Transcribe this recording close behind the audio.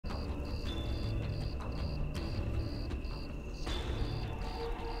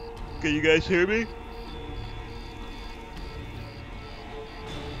Can you guys hear me?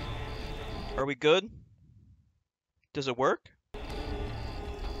 Are we good? Does it work?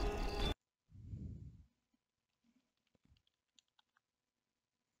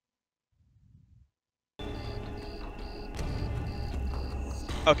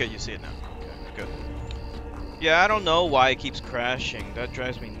 Okay, you see it now. Okay, good. Yeah, I don't know why it keeps crashing. That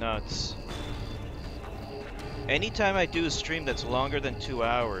drives me nuts. Anytime I do a stream that's longer than 2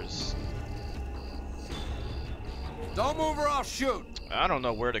 hours. Don't move or I'll shoot. I don't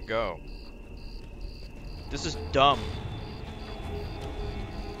know where to go. This is dumb.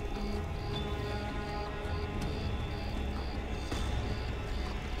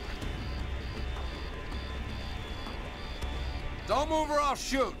 Don't move or I'll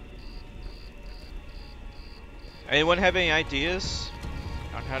shoot. Anyone have any ideas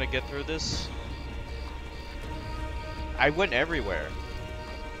on how to get through this? I went everywhere.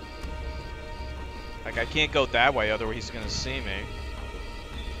 Like, I can't go that way, otherwise he's gonna see me.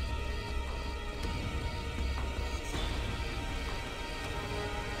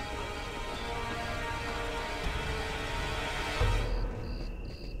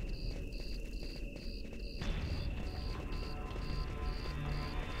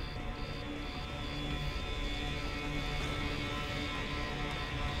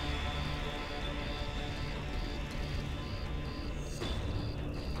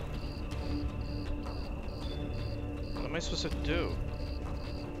 What am I supposed to do?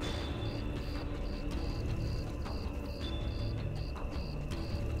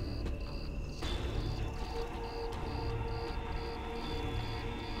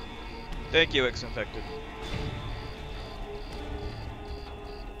 Thank you, X-Infected.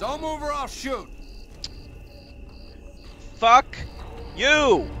 Don't move or I'll shoot. Fuck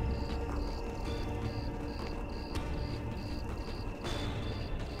you!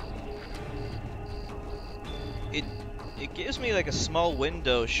 It gives me like a small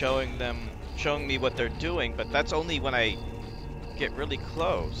window showing me what they're doing, but that's only when I get really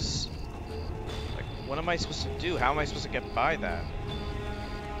close. Like, what am I supposed to do? How am I supposed to get by that?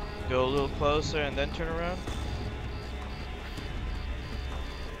 Go a little closer and then turn around?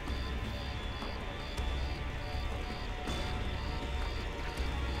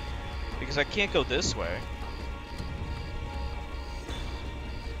 Because I can't go this way.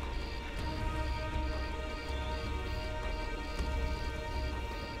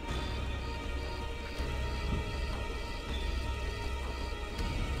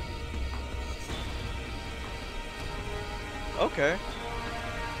 Okay.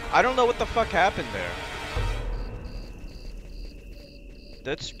 I don't know what the fuck happened there.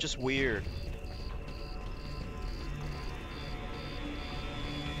 That's just weird.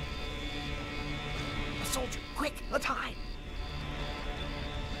 A soldier, quick, let's hide.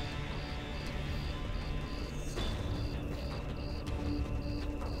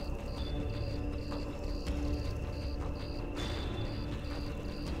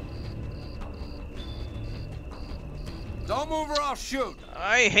 Don't move or I'll shoot.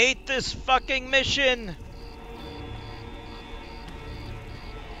 I hate this fucking mission!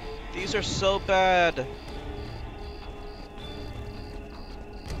 These are so bad.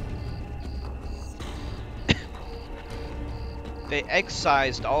 They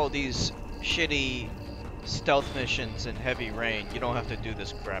excised all these shitty stealth missions in heavy rain. You don't have to do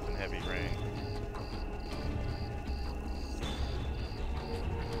this crap in heavy rain.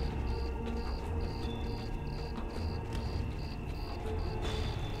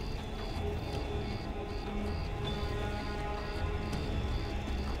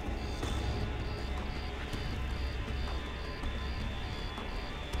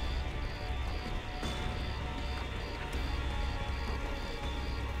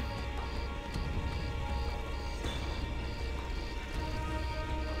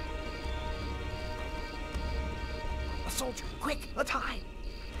 Soldier, quick, let's hide.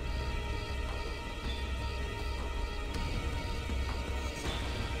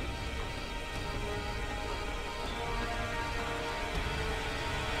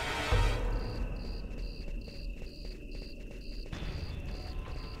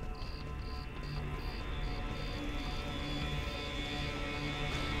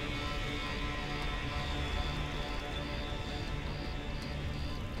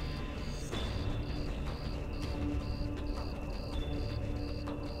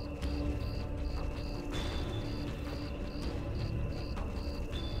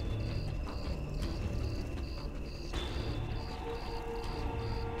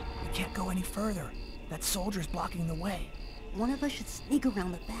 Can't go any further. That soldier's blocking the way. One of us should sneak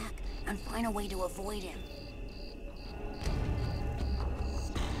around the back and find a way to avoid him.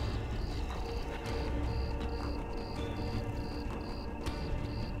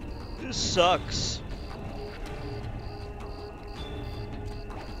 This sucks.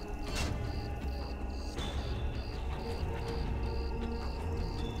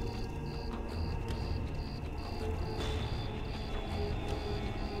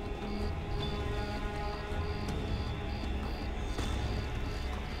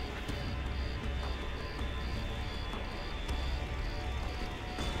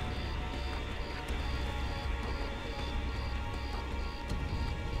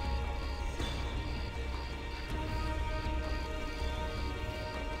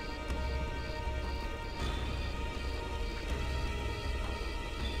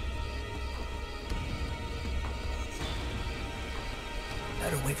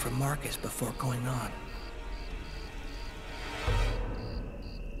 Better wait for Marcus before going on.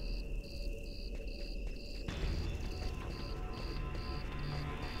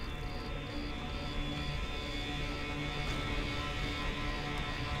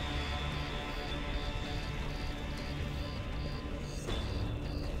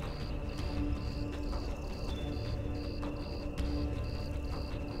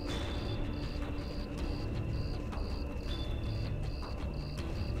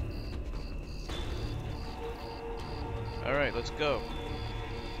 Alright, let's go.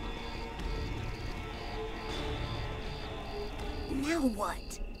 Now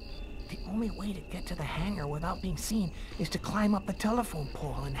what? The only way to get to the hangar without being seen is to climb up the telephone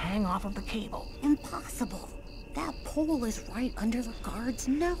pole and hang off of the cable. Impossible. That pole is right under the guard's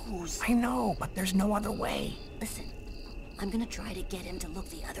nose. I know, but there's no other way. Listen, I'm gonna try to get him to look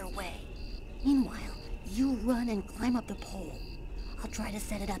the other way. Meanwhile, you run and climb up the pole. I'll try to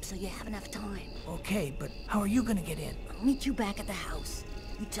set it up so you have enough time. Okay, but how are you gonna get in? I'll meet you back at the house.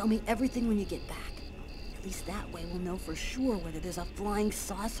 You tell me everything when you get back. At least that way we'll know for sure whether there's a flying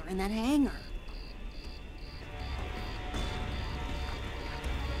saucer in that hangar.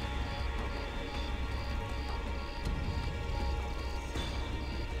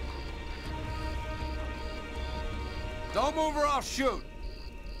 Don't move or I'll shoot!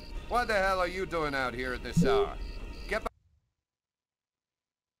 What the hell are you doing out here at this hour? Get back.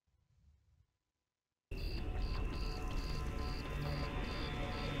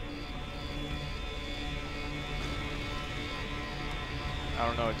 I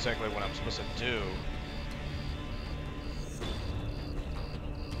don't know exactly what I'm supposed to do.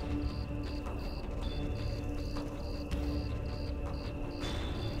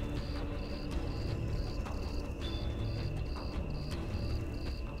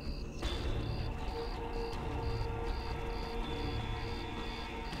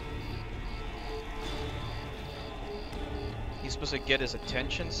 He's supposed to get his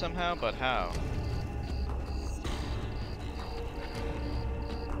attention somehow, but how?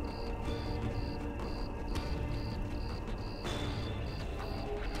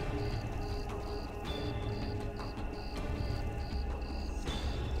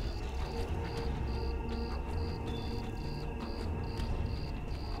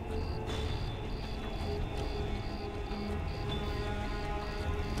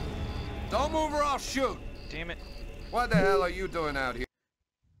 Don't move or I'll shoot! Damn it. What the hell are you doing out here?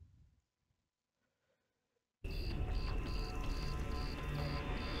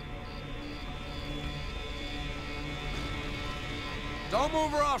 Don't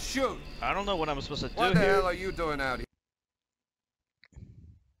move or I'll shoot! I don't know what I'm supposed to do What the here. hell are you doing out here?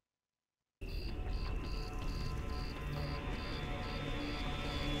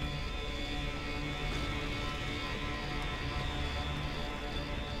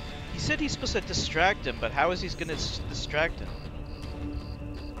 He said he's supposed to distract him, but how is he gonna distract him?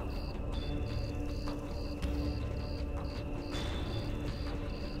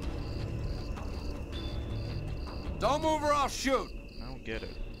 Don't move or I'll shoot! I don't get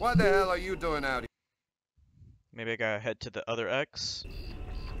it. What the hell are you doing out here? Maybe I gotta head to the other X?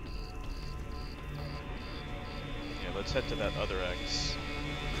 Yeah, let's head to that other X.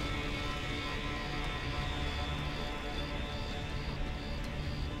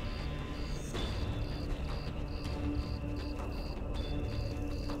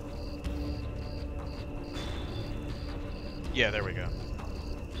 Yeah, there we go.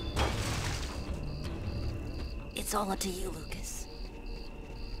 It's all up to you, Lucas.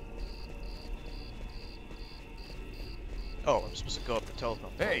 Oh, I'm supposed to go up the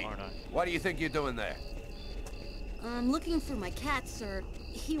telephone pole, Hey, aren't I? what do you think you're doing there? I'm looking for my cat, sir.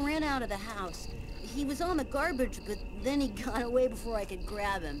 He ran out of the house. He was on the garbage, but then he got away before I could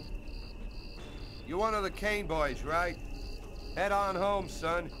grab him. You're one of the Kane boys, right? Head on home,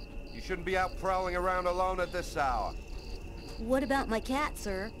 son. You shouldn't be out prowling around alone at this hour. What about my cat,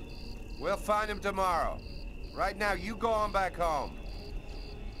 sir? We'll find him tomorrow. Right now, you go on back home.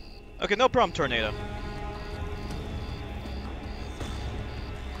 Okay, no problem, Tornado.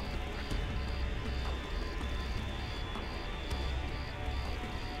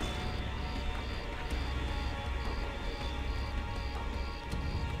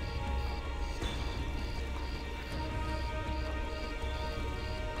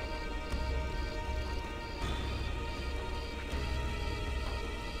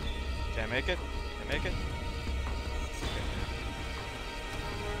 Can I make it? Can I make it?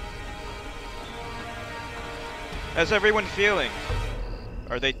 How's everyone feeling?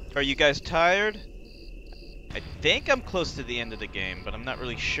 Are you guys tired? I think I'm close to the end of the game, but I'm not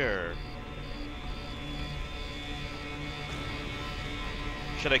really sure.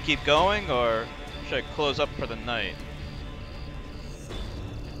 Should I keep going, or should I close up for the night?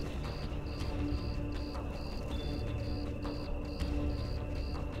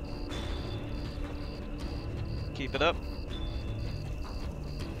 Keep it up.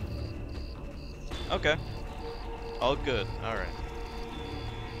 Okay. All good. Alright.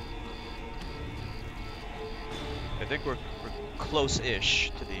 I think we're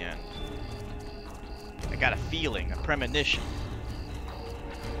close-ish to the end. I got a feeling, a premonition.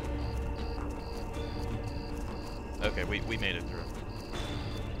 Okay, we made it through.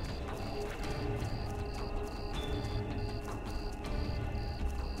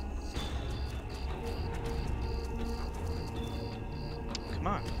 Come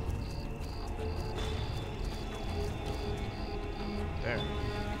on. There.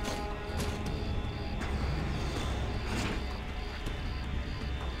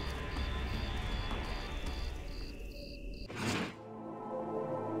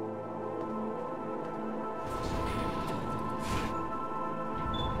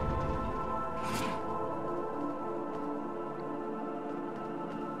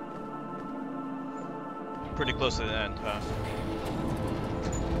 Pretty close to the end, huh?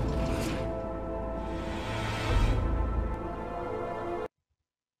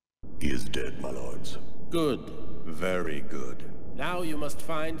 He is dead, my lords. Good. Very good. Now you must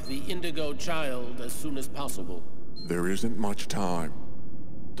find the Indigo child as soon as possible. There isn't much time.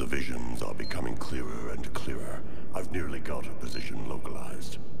 The visions are becoming clearer and clearer. I've nearly got a position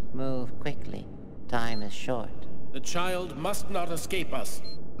localized. Move quickly. Time is short. The child must not escape us.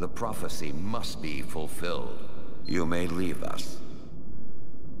 The prophecy must be fulfilled. You may leave us.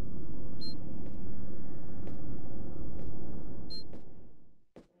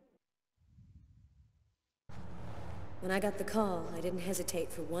 When I got the call, I didn't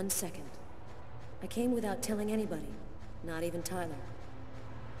hesitate for 1 second. I came without telling anybody, not even Tyler.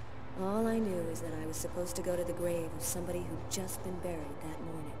 All I knew is that I was supposed to go to the grave of somebody who'd just been buried that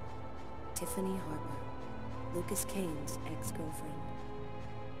morning. Tiffany Harper, Lucas Kane's ex-girlfriend.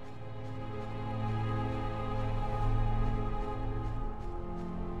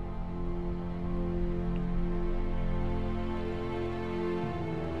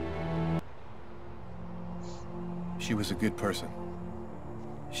 She was a good person.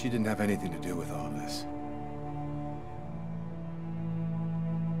 She didn't have anything to do with all of this.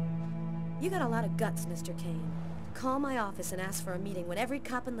 You got a lot of guts, Mr. Kane. Call my office and ask for a meeting when every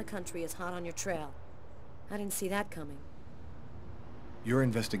cop in the country is hot on your trail. I didn't see that coming. Your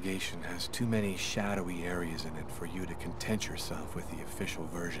investigation has too many shadowy areas in it for you to content yourself with the official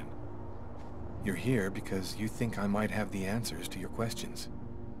version. You're here because you think I might have the answers to your questions.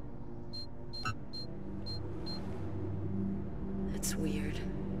 That's weird.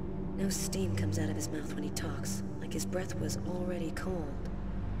 No steam comes out of his mouth when he talks, like his breath was already cold.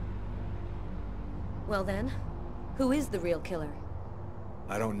 Well then, who is the real killer?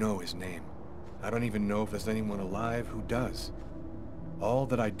 I don't know his name. I don't even know if there's anyone alive who does. All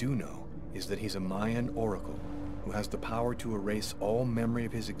that I do know is that he's a Mayan oracle who has the power to erase all memory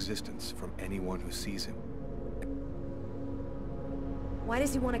of his existence from anyone who sees him. Why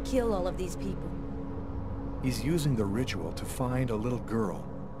does he want to kill all of these people? He's using the ritual to find a little girl,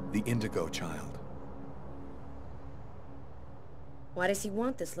 the Indigo child. Why does he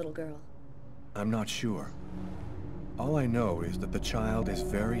want this little girl? I'm not sure. All I know is that the child is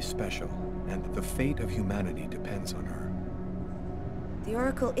very special, and that the fate of humanity depends on her. The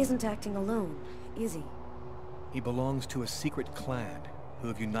Oracle isn't acting alone, is he? He belongs to a secret clan who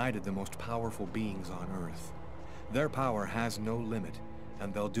have united the most powerful beings on Earth. Their power has no limit,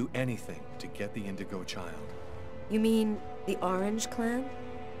 and they'll do anything to get the Indigo child. You mean the Orange Clan?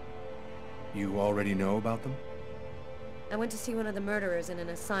 You already know about them? I went to see one of the murderers in an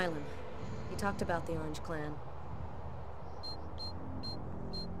asylum. He talked about the Orange Clan.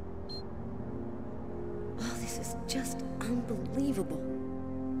 Oh, this is just unbelievable.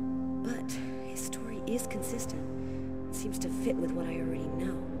 But his story is consistent. It seems to fit with what I already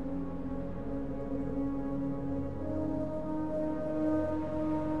know.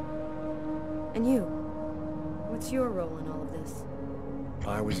 And you? What's your role in all of this?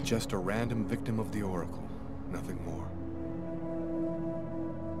 I was just a random victim of the Oracle. Nothing more.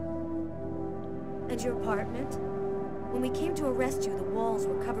 And your apartment? When we came to arrest you, the walls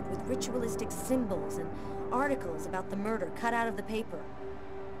were covered with ritualistic symbols and articles about the murder cut out of the paper.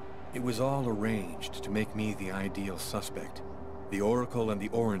 It was all arranged to make me the ideal suspect. The Oracle and the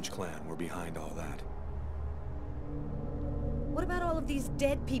Orange Clan were behind all that. What about all of these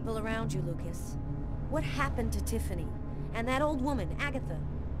dead people around you, Lucas? What happened to Tiffany? And that old woman, Agatha?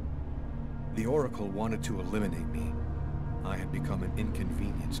 The Oracle wanted to eliminate me. I had become an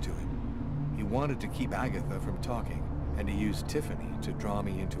inconvenience to him. He wanted to keep Agatha from talking, and he used Tiffany to draw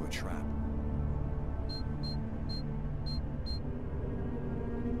me into a trap.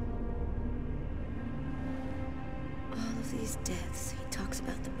 All of these deaths, he talks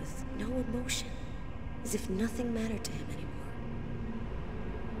about them with no emotion, as if nothing mattered to him anymore.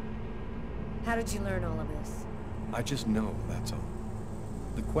 How did you learn all of this? I just know, that's all.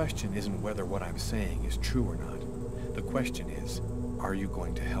 The question isn't whether what I'm saying is true or not. The question is, are you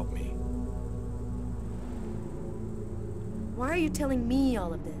going to help me? Why are you telling me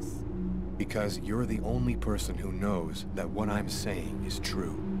all of this? Because you're the only person who knows that what I'm saying is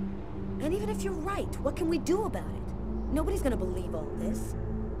true. And even if you're right, what can we do about it? Nobody's gonna believe all this.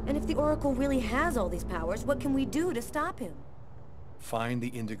 And if the Oracle really has all these powers, what can we do to stop him? Find the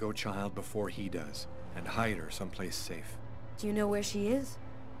Indigo child before he does, and hide her someplace safe. Do you know where she is?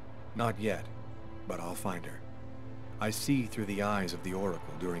 Not yet, but I'll find her. I see through the eyes of the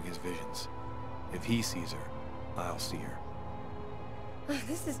Oracle during his visions. If he sees her, I'll see her.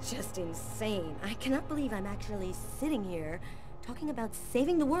 This is just insane. I cannot believe I'm actually sitting here talking about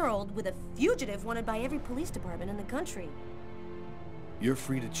saving the world with a fugitive wanted by every police department in the country. You're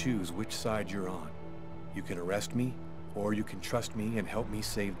free to choose which side you're on. You can arrest me, or you can trust me and help me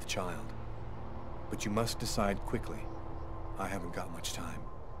save the child. But you must decide quickly. I haven't got much time.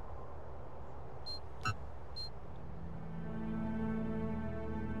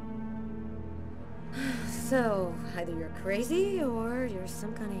 So, either you're crazy, or you're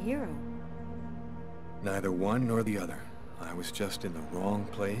some kind of hero. Neither one nor the other. I was just in the wrong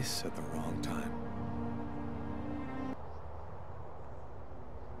place at the wrong time.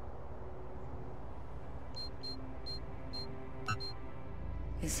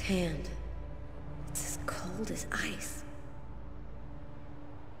 His hand. It's as cold as ice.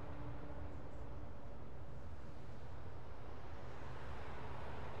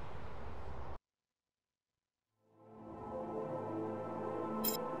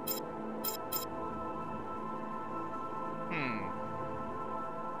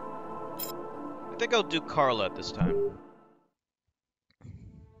 I think I'll do Carla at this time.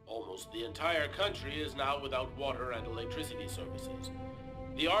 Almost the entire country is now without water and electricity services.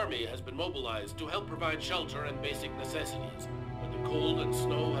 The army has been mobilized to help provide shelter and basic necessities, but the cold and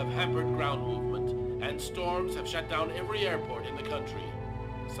snow have hampered ground movement, and storms have shut down every airport in the country.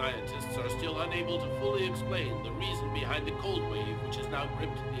 Scientists are still unable to fully explain the reason behind the cold wave which has now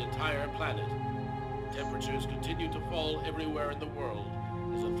gripped the entire planet. Temperatures continue to fall everywhere in the world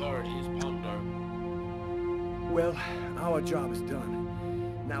as authorities ponder. Well, our job is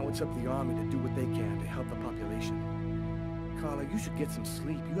done. Now it's up to the army to do what they can to help the population. Carla, you should get some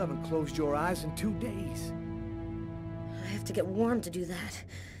sleep. You haven't closed your eyes in 2 days. I have to get warm to do that.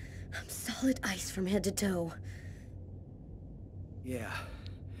 I'm solid ice from head to toe. Yeah.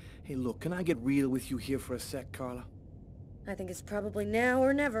 Hey, look, can I get real with you here for a sec, Carla? I think it's probably now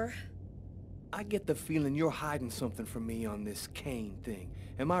or never. I get the feeling you're hiding something from me on this Kane thing.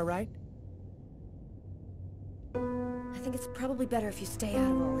 Am I right? I think it's probably better if you stay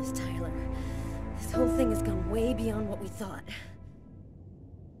out of all this, Tyler. This whole thing has gone way beyond what we thought.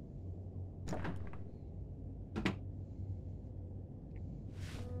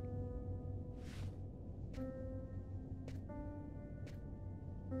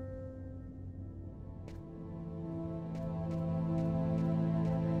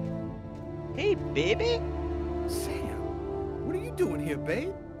 Hey, baby? Sam, what are you doing here,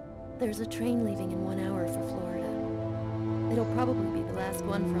 babe? There's a train leaving in 1 hour for Florida. It'll probably be the last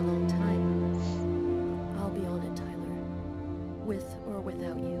one for a long time. I'll be on it, Tyler. With or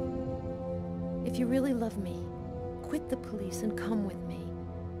without you. If you really love me, quit the police and come with me.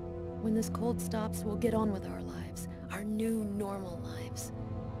 When this cold stops, we'll get on with our lives. Our new, normal lives.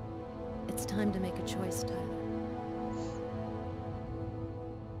 It's time to make a choice, Tyler.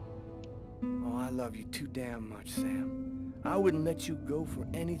 Oh, I love you too damn much, Sam. I wouldn't let you go for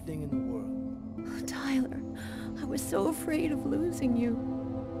anything in the world. Oh, Tyler, I was so afraid of losing you.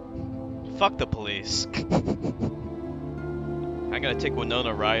 Fuck the police. I'm gonna take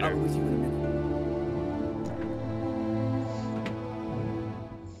Winona Ryder. I'll be with you in a minute.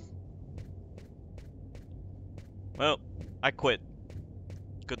 I quit.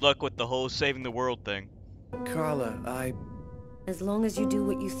 Good luck with the whole saving the world thing. Carla, As long as you do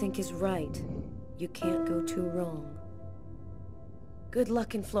what you think is right, you can't go too wrong. Good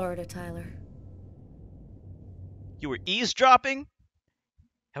luck in Florida, Tyler. You were eavesdropping?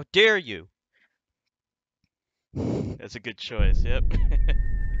 How dare you? That's a good choice, yep.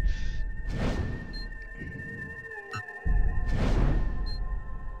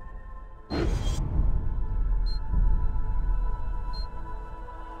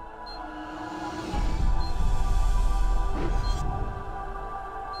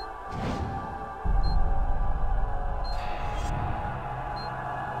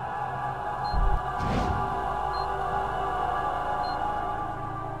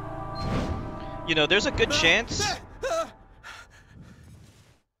 You know, there's a good chance...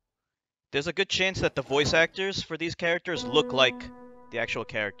 There's a good chance that the voice actors for these characters look like the actual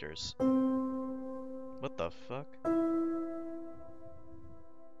characters. What the fuck?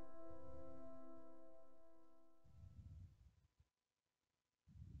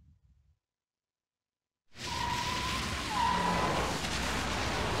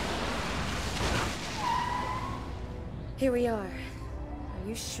 Here we are. Are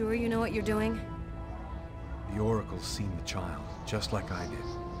you sure you know what you're doing? The Oracle's seen the child, just like I did.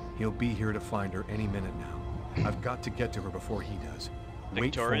 He'll be here to find her any minute now. I've got to get to her before he does.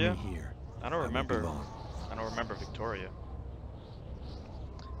 Victoria? Wait for me here. I don't remember Victoria.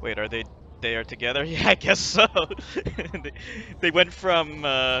 Wait, are they are together? Yeah, I guess so. they went from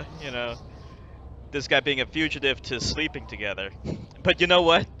you know, this guy being a fugitive to sleeping together. But you know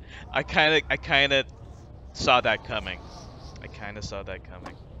what? I kind of saw that coming.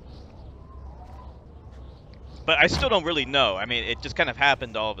 But I still don't really know. I mean, it just kind of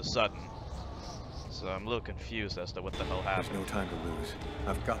happened all of a sudden. So I'm a little confused as to what the hell happened. There's no time to lose.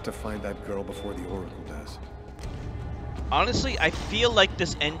 I've got to find that girl before the Oracle does. Honestly, I feel like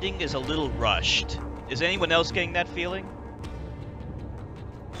this ending is a little rushed. Is anyone else getting that feeling?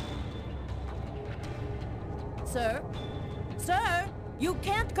 Sir? Sir? You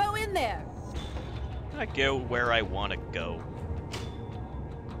can't go in there! I go where I want to go.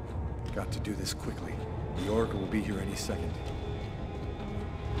 Got to do this quickly. The Oracle will be here any second.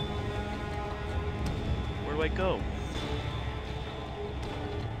 Where do I go?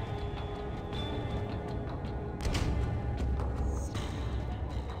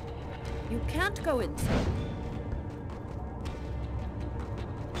 You can't go in, sir.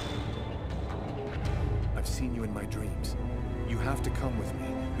 I've seen you in my dreams. You have to come with me.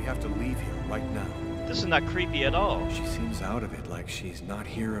 We have to leave here right now. This is not creepy at all. She seems out of it, like she's not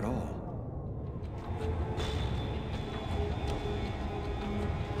here at all.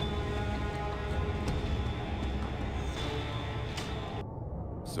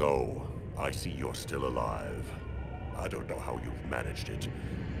 So, I see you're still alive. I don't know how you've managed it,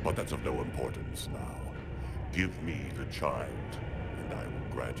 but that's of no importance now. Give me the child, and I will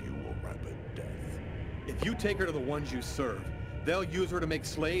grant you a rapid death. If you take her to the ones you serve, they'll use her to make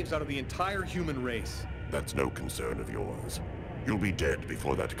slaves out of the entire human race. That's no concern of yours. You'll be dead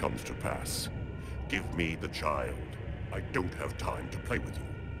before that comes to pass. Give me the child. I don't have time to play with you.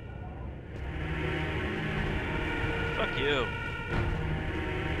 Fuck you.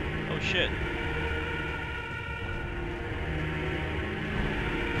 Oh shit.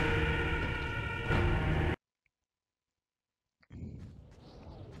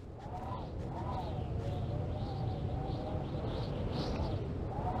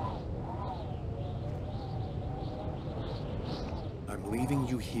 I'm leaving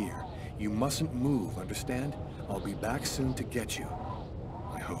you here. You mustn't move, understand? I'll be back soon to get you.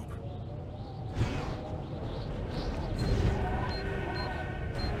 I hope.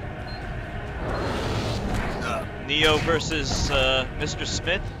 Neo versus Mr.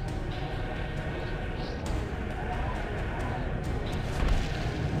 Smith.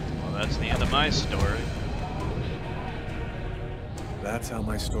 Well, that's the end of my story. That's how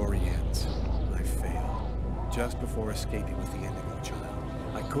my story ends. I failed. Just before escaping with the Indigo child.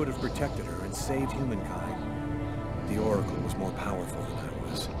 I could have protected her and saved humankind. The Oracle was more powerful than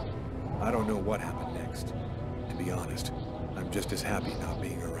I was. I don't know what happened next. To be honest, I'm just as happy not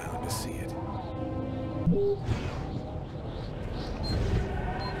being around to see it.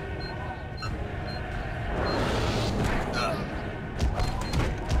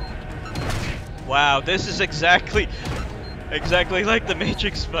 Wow, this is exactly like the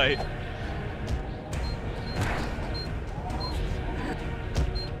Matrix fight.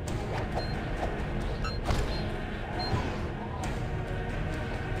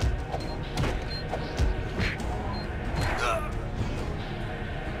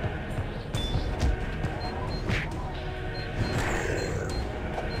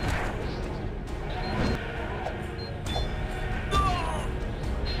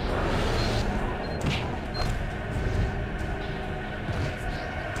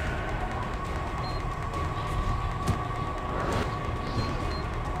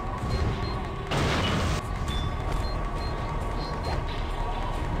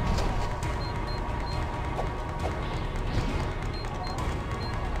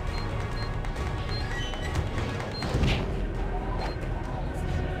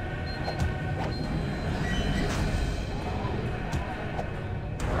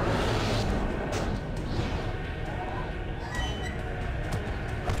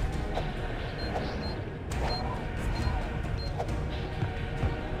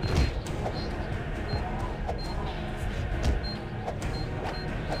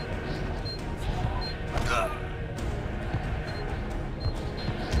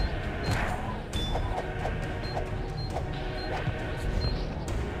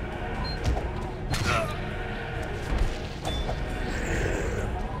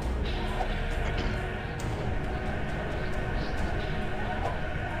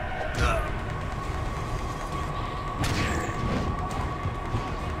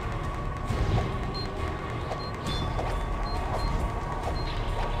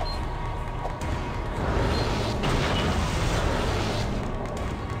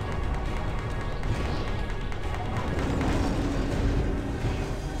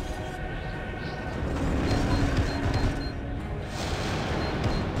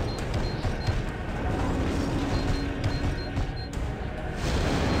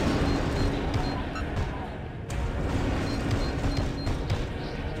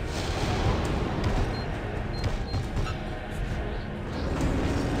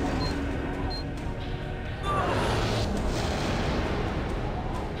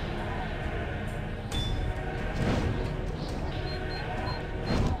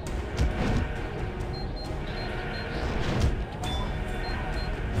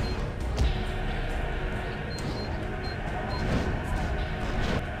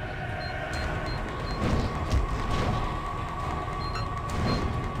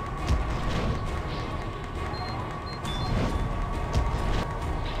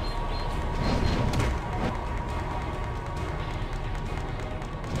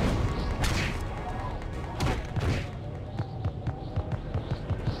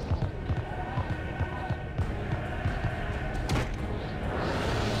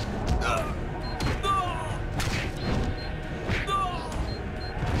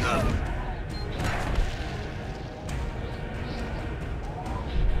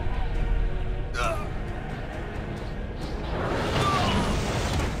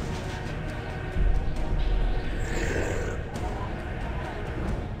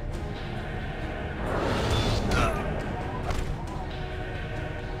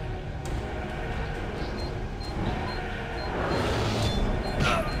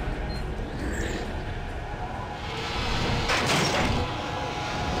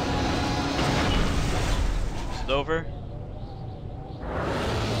 over?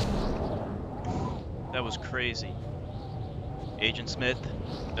 That was crazy. Agent Smith,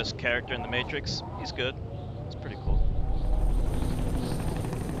 best character in the Matrix. He's good. It's pretty cool.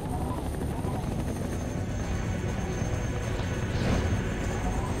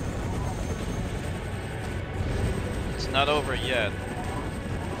 It's not over yet.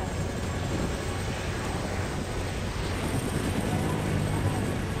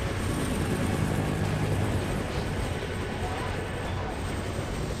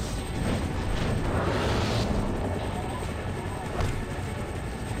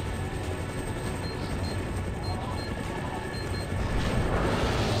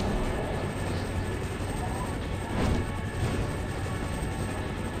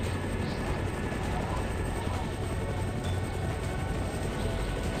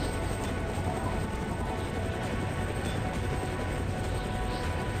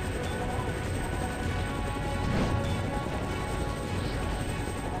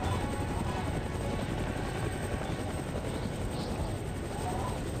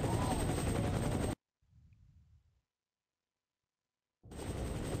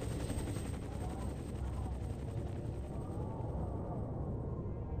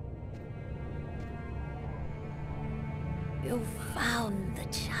 You found the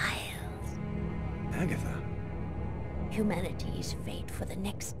child. Agatha. Humanity's fate for the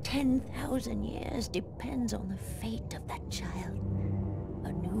next 10,000 years depends on the fate of that child.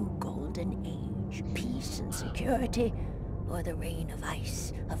 A new golden age, peace and security, or the reign of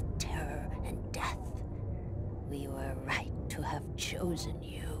ice, of terror and death. We were right to have chosen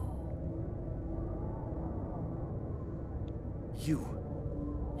you.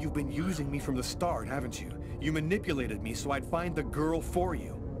 You've been using me from the start, haven't you? You manipulated me so I'd find the girl for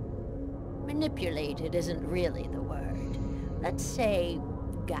you. Manipulated isn't really the word. Let's say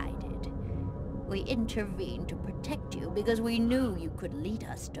guided. We intervened to protect you because we knew you could lead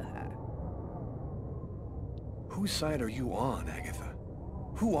us to her. Whose side are you on, Agatha?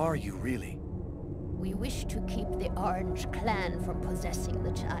 Who are you, really? We wish to keep the Orange Clan from possessing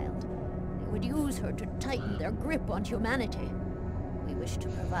the child. They would use her to tighten their grip on humanity. We wish to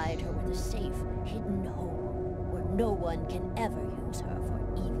provide her with a safe, hidden home where no one can ever use her for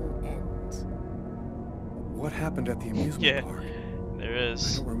evil ends. What happened at the amusement park? There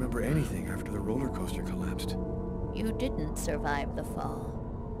is. I don't remember anything after the roller coaster collapsed. You didn't survive the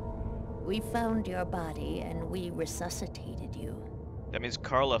fall. We found your body and we resuscitated you. That means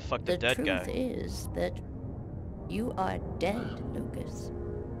Carla fucked a dead guy. The truth is that you are dead, Lucas.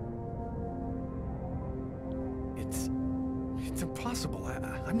 It's impossible.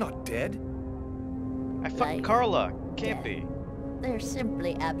 I'm not dead. I fucked Carla. Can't be. They're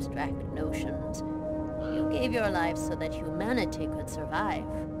simply abstract notions. You gave your life so that humanity could survive.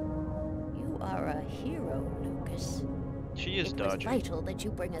 You are a hero, Lucas. She is dodging. It was vital that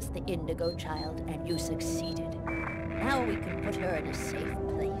you bring us the Indigo child, and you succeeded. Now we can put her in a safe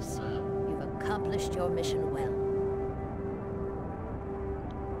place. You've accomplished your mission well.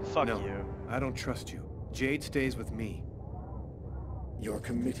 Fuck you. I don't trust you. Jade stays with me. You're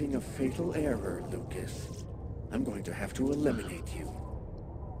committing a fatal error, Lucas. I'm going to have to eliminate you.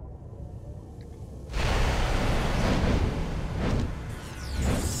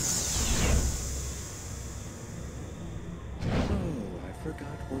 Oh, I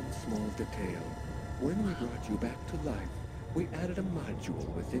forgot one small detail. When we brought you back to life, we added a module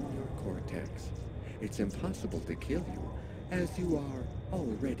within your cortex. It's impossible to kill you, as you are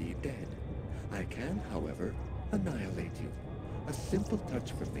already dead. I can, however, annihilate you. A simple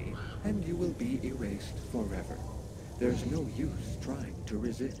touch from me, and you will be erased forever. There's no use trying to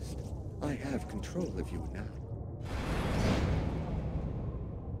resist. I have control of you now.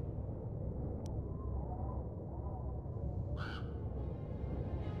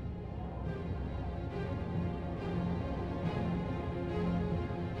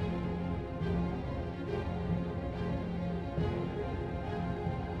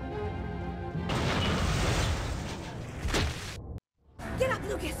 Get up,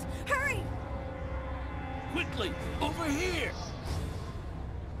 Lucas! Hurry! Quickly! Over here!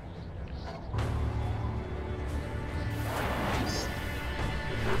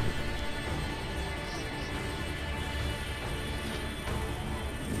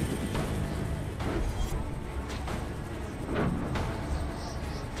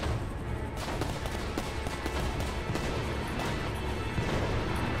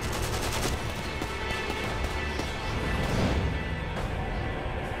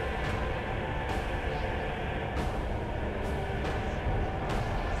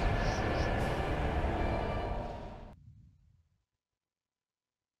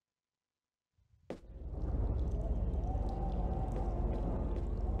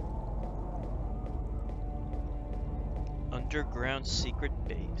 underground secret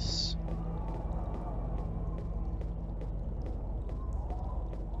base.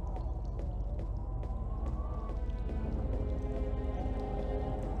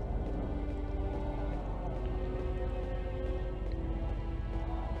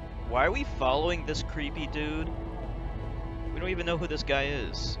 Why are we following this creepy dude? We don't even know who this guy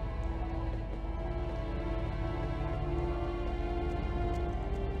is.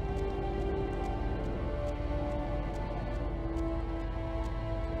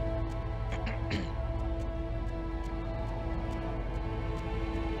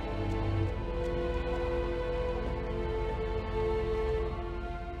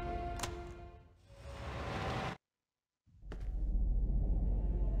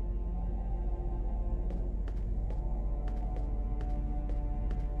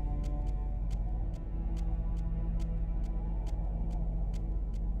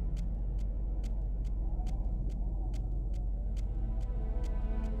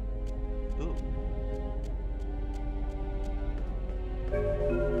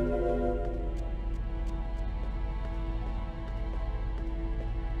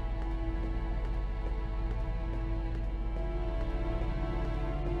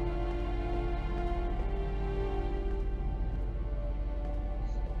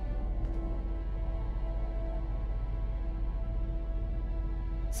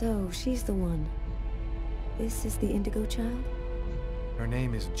 So, she's the one. This is the Indigo child? Her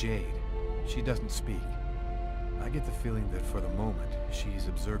name is Jade. She doesn't speak. I get the feeling that for the moment, she's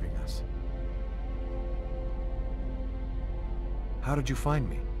observing us. How did you find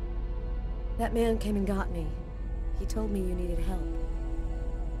me? That man came and got me. He told me you needed help.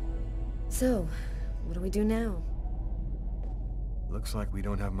 So, what do we do now? Looks like we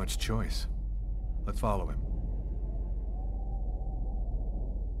don't have much choice. Let's follow him.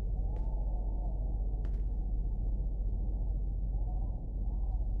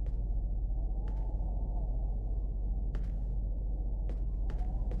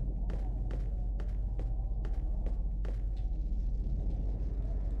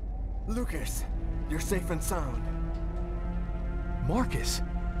 Lucas, you're safe and sound. Marcus,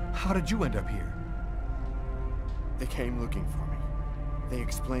 how did you end up here? They came looking for me. They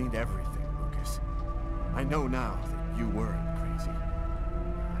explained everything, Lucas. I know now that you weren't crazy.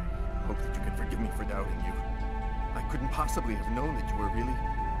 I hope that you can forgive me for doubting you. I couldn't possibly have known that you were really...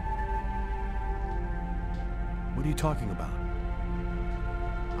 What are you talking about?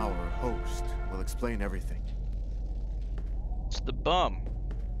 Our host will explain everything. It's the bum.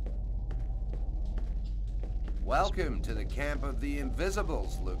 Welcome to the camp of the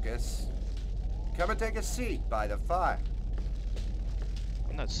Invisibles, Lucas. Come and take a seat by the fire.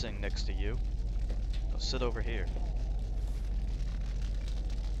 I'm not sitting next to you. I'll sit over here.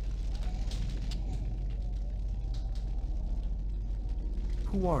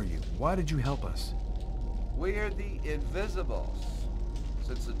 Who are you? Why did you help us? We're the Invisibles.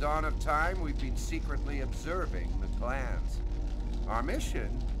 Since the dawn of time, we've been secretly observing the clans. Our mission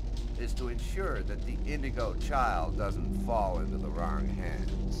is to ensure that the Indigo child doesn't fall into the wrong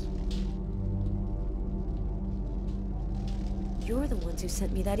hands. You're the ones who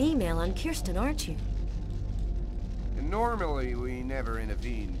sent me that email on Kirsten, aren't you? Normally, we never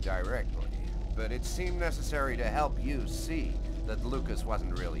intervene directly, but it seemed necessary to help you see that Lucas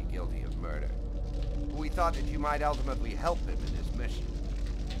wasn't really guilty of murder. We thought that you might ultimately help him in his mission.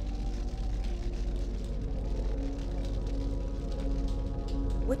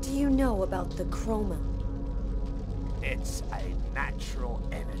 What do you know about the chroma? It's a natural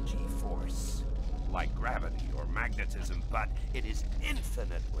energy force, like gravity or magnetism, but it is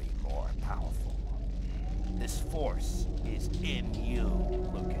infinitely more powerful. This force is in you,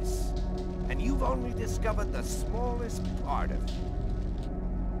 Lucas, and you've only discovered the smallest part of it.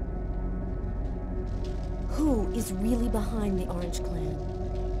 Who is really behind the Orange Clan?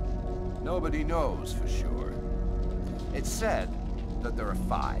 Nobody knows for sure. It's said that there are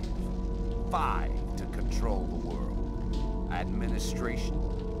five to control the world. Administration,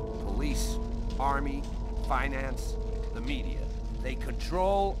 police, army, finance, the media. They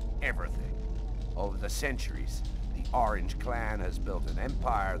control everything. Over the centuries, the Orange Clan has built an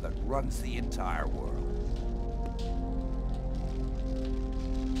empire that runs the entire world.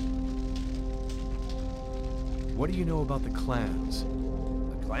 What do you know about the clans?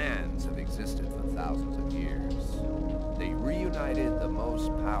 The clans have existed for thousands of years. They reunited the most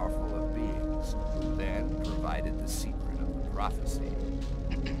powerful of beings, who then provided the secret of the prophecy.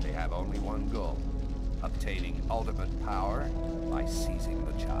 They have only one goal: obtaining ultimate power by seizing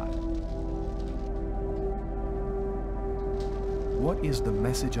the child. What is the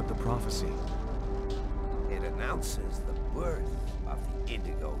message of the prophecy? It announces the birth of the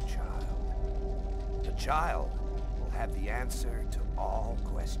Indigo child. The child will have the answer to all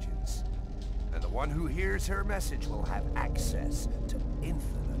questions. And the one who hears her message will have access to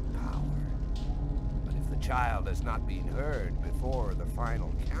infinite power. But if the child has not been heard before the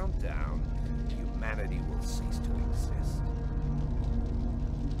final countdown, humanity will cease to exist.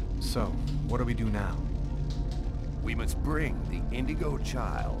 So, what do we do now? We must bring the Indigo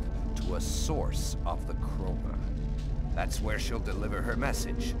child to a source of the chroma. That's where she'll deliver her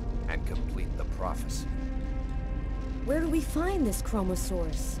message and complete the prophecy. Where do we find this chroma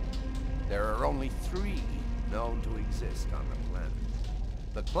source? There are only 3 known to exist on the planet.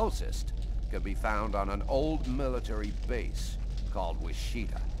 The closest can be found on an old military base called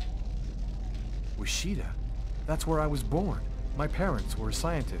Wichita. Wichita? That's where I was born. My parents were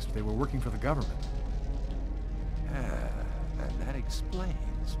scientists. They were working for the government. And that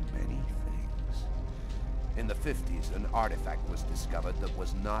explains many things. In the 50s, an artifact was discovered that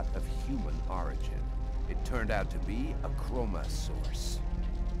was not of human origin. It turned out to be a chroma source.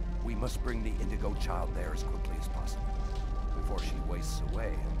 We must bring the Indigo child there as quickly as possible, before she wastes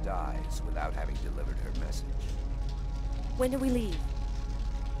away and dies without having delivered her message. When do we leave?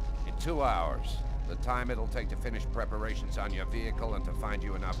 In 2 hours. The time it'll take to finish preparations on your vehicle and to find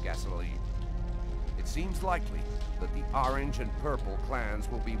you enough gasoline. It seems likely that the Orange and Purple clans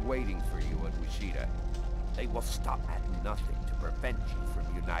will be waiting for you at Wichita. They will stop at nothing to prevent you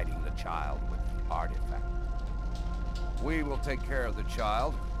from uniting the child with the artifact. We will take care of the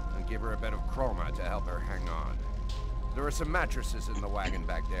child and give her a bit of chroma to help her hang on. There are some mattresses in the wagon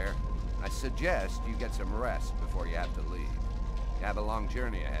back there. I suggest you get some rest before you have to leave. You have a long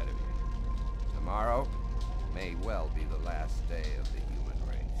journey ahead of you. Tomorrow may well be the last day of the human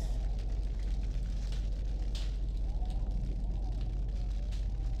race.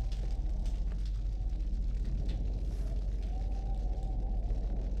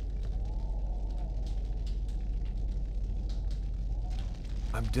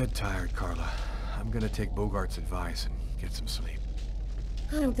 I'm dead tired, Carla. I'm gonna take Bogart's advice and get some sleep.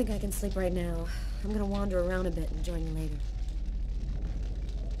 I don't think I can sleep right now. I'm gonna wander around a bit and join you later.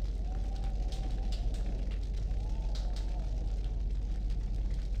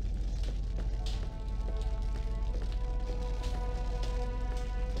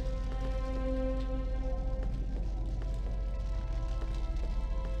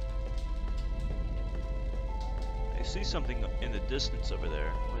 I see something in the distance over there.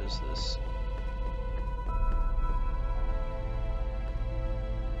 What is this?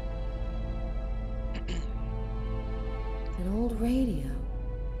 An old radio.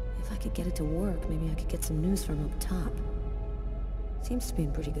 If I could get it to work, maybe I could get some news from up top. Seems to be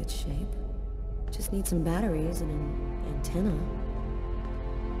in pretty good shape. Just need some batteries and an antenna.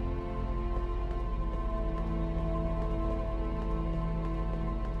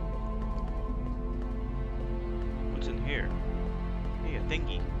 What's in here? Hey, a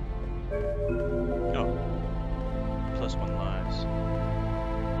thingy. Oh. +1 lives.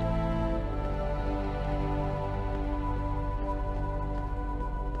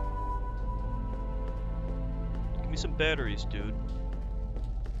 Give me some batteries, dude.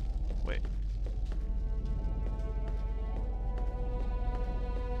 Wait.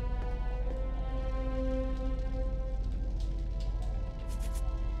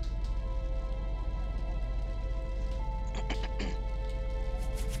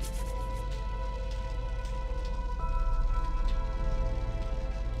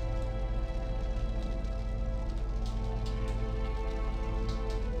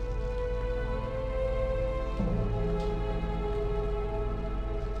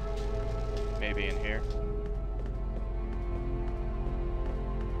 Maybe in here.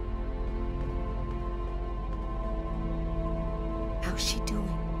 How's she doing?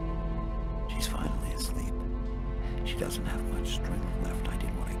 She's finally asleep. She doesn't have much strength left. I did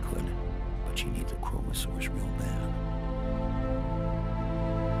what I could, but she needs a chroma source real bad.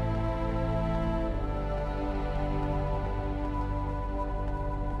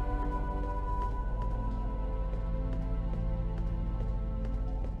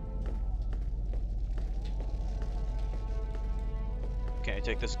 Can I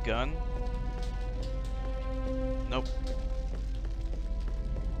take this gun? Nope.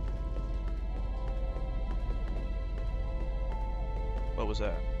 What was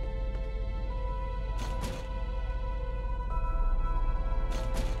that?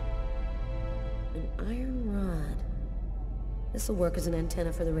 An iron rod. This'll work as an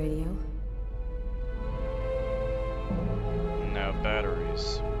antenna for the radio. Now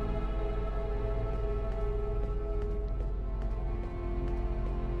batteries.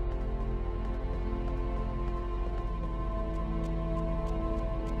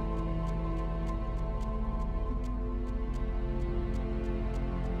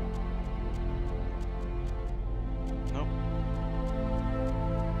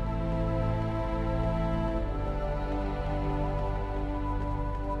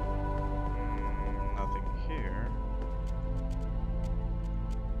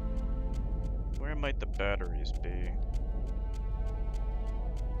 might the batteries be?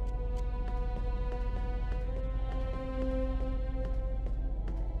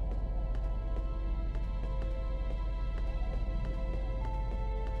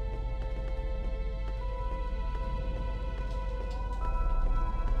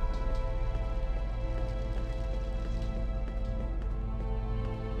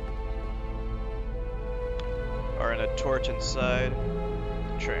 Or in a torch inside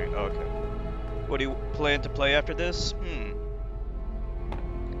the train. Okay. What do you plan to play after this?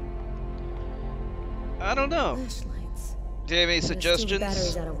 I don't know. Flashlights. Do you have any suggestions? Steal the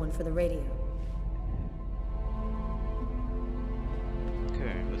batteries out of one for the radio.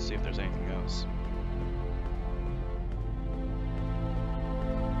 Okay, let's see if there's anything else.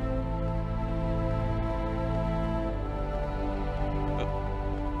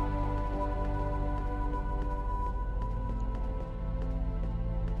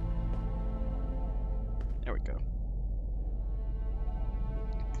 There we go.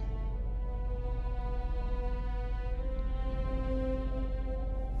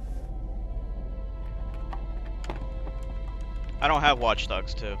 I don't have Watch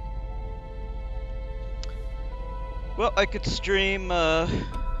Dogs 2. Well, I could stream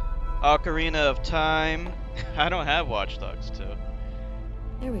Ocarina of Time. I don't have Watch Dogs 2.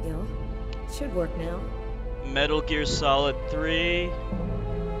 There we go. Should work now. Metal Gear Solid 3.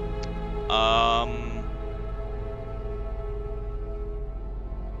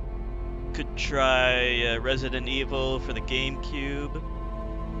 Could try Resident Evil for the GameCube.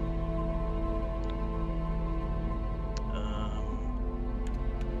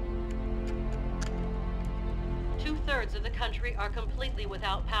 Two-thirds of the country are completely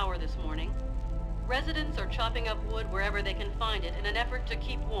without power this morning. Residents are chopping up wood wherever they can find it in an effort to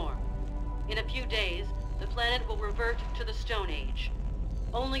keep warm. In a few days, the planet will revert to the Stone Age.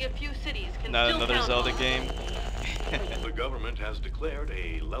 Only a few cities can Not still another count Zelda on game. The government has declared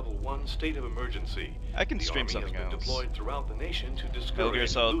a level 1 state of emergency. I can stream something else. Deployed throughout the nation to Metal discourage Gear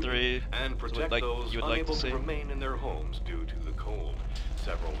Solid 3 and protect those unable to remain in their homes due to the cold.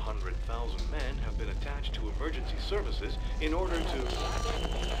 Several 100,000 men have been attached to emergency services in order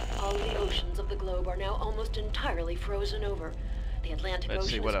to... All the oceans of the globe are now almost entirely frozen over. The Atlantic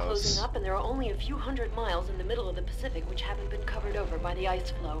Ocean is closing up, and there are only a few hundred miles in the middle of the Pacific which haven't been covered over by the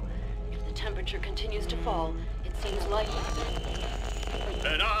ice flow. If the temperature continues to fall, it seems likely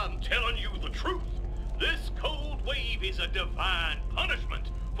that... And I'm telling you the truth. This cold wave is a divine punishment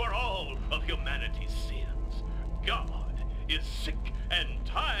for all of humanity's sins. God is sick and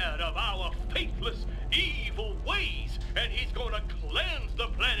tired of our faithless, evil ways, and he's gonna cleanse the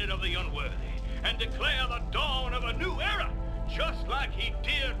planet of the unworthy and declare the dawn of a new era, just like he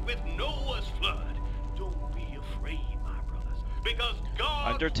did with Noah's flood. Don't be afraid, my brothers, because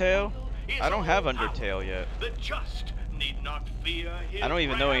God... Undertale? I don't have Undertale yet. The just need not fear his I don't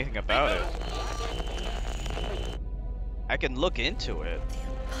even know anything about it. because... I can look into it.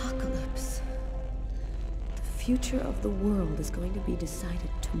 Apocalypse. The future of the world is going to be decided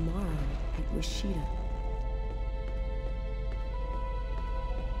tomorrow at Wishida.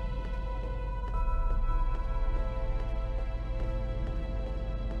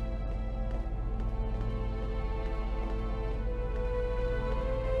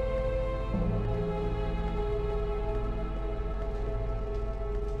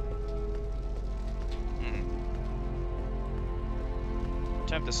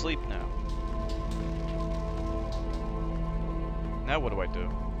 Time to sleep now. Now what do I do?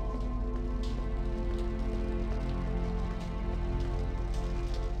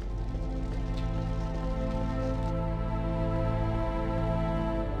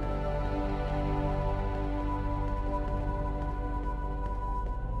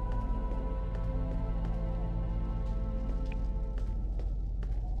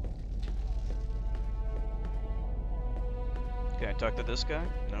 Can I talk to this guy?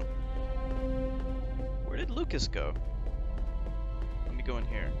 No. Where did Lucas go? Let me go in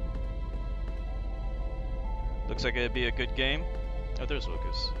here. Looks like it'd be a good game. Oh, there's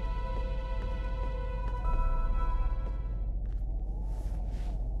Lucas.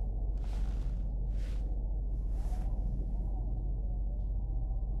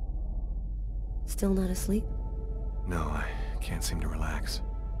 Still not asleep? No, I can't seem to relax.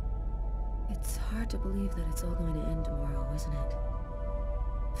 It's hard to believe that it's all going to end tomorrow, isn't it?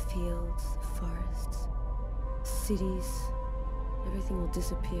 Fields, forests, cities, everything will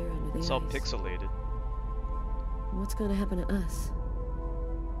disappear under the ice. It's all pixelated. And what's going to happen to us?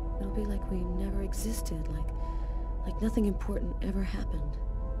 It'll be like we never existed, like nothing important ever happened.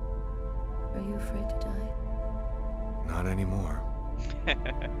 Are you afraid to die? Not anymore.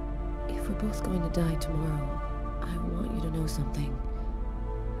 If we're both going to die tomorrow, I want you to know something.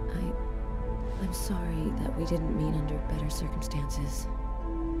 I'm sorry that we didn't meet under better circumstances.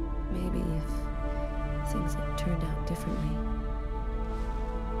 Maybe if things had turned out differently.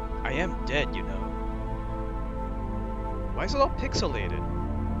 I am dead, you know. Why is it all pixelated?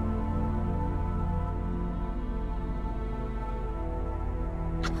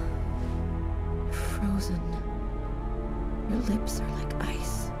 Frozen. Your lips are like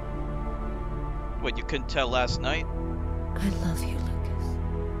ice. What, you couldn't tell last night? I love you, Lucas.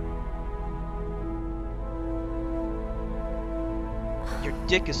 Your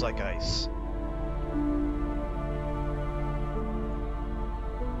dick is like ice.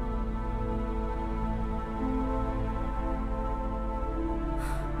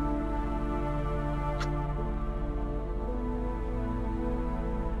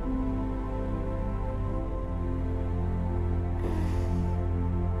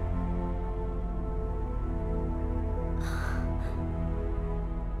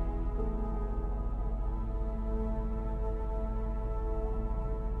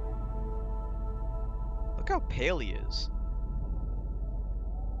 Look how pale he is.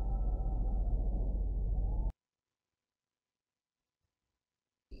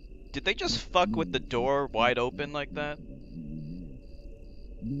 Did they just fuck with the door wide open like that?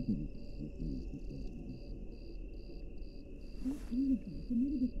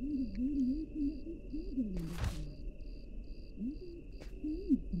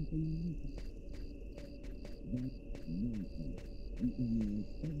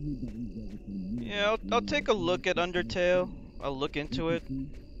 Yeah, I'll take a look at Undertale. I'll look into it.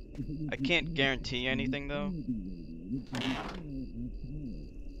 I can't guarantee anything though.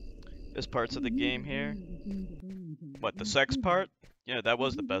 There's parts of the game here. What, the sex part? Yeah, that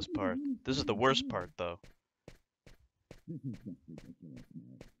was the best part. This is the worst part though.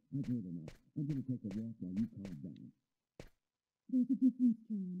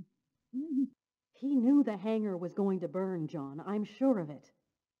 He knew the hangar was going to burn, John. I'm sure of it.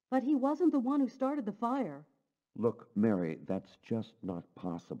 But he wasn't the one who started the fire. Look, Mary, that's just not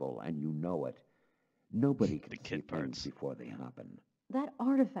possible, and you know it. Nobody can see things before they happen. That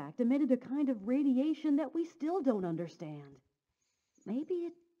artifact emitted a kind of radiation that we still don't understand. Maybe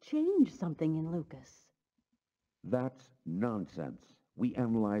it changed something in Lucas. That's nonsense. We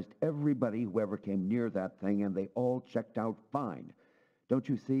analyzed everybody who ever came near that thing, and they all checked out fine. Don't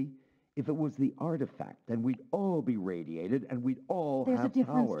you see? If it was the artifact, then we'd all be radiated, and we'd all have powers. There's a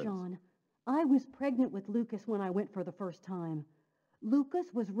difference, John. I was pregnant with Lucas when I went for the first time. Lucas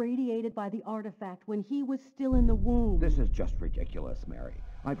was radiated by the artifact when he was still in the womb. This is just ridiculous, Mary.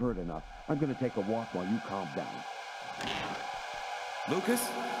 I've heard enough. I'm going to take a walk while you calm down. Lucas?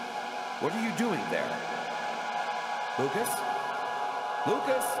 What are you doing there? Lucas?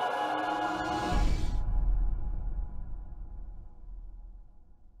 Lucas?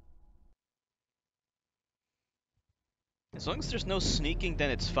 As long as there's no sneaking, then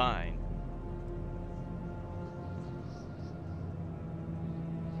it's fine.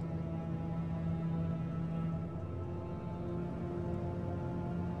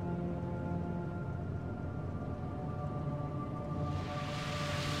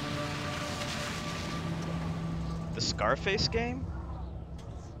 The Scarface game?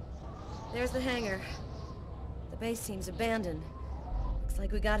 There's the hangar. The base seems abandoned. Looks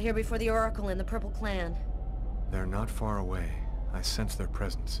like we got here before the Oracle and the Purple Clan. They're not far away. I sense their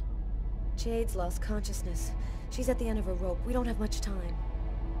presence. Jade's lost consciousness. She's at the end of her rope. We don't have much time.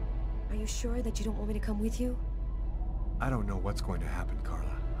 Are you sure that you don't want me to come with you? I don't know what's going to happen,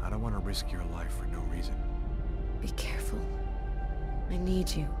 Carla. I don't want to risk your life for no reason. Be careful. I need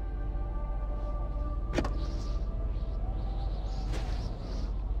you.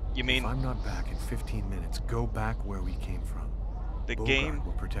 You mean... If I'm not back in 15 minutes, go back where we came from. The Bogart game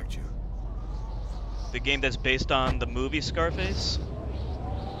will protect you. The game that's based on the movie Scarface?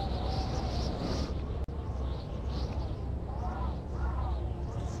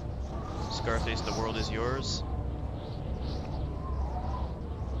 Scarface, the world is yours?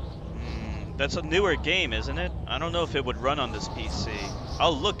 That's a newer game, isn't it? I don't know if it would run on this PC.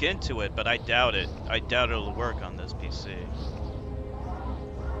 I'll look into it, but I doubt it. I doubt it'll work on this PC.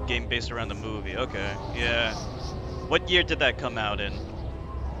 Game based around the movie, okay. Yeah. What year did that come out in?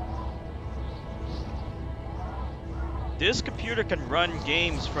 This computer can run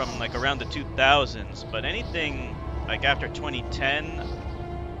games from like around the 2000s, but anything like after 2010,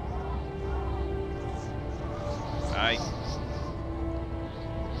 I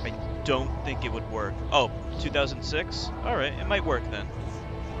don't think it would work. Oh, 2006? Alright, it might work then.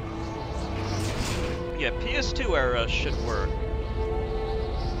 Yeah, PS2 era should work.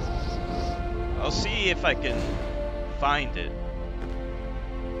 I'll see if I can find it.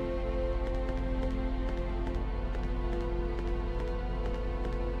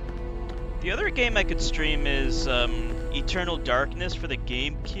 The other game I could stream is Eternal Darkness for the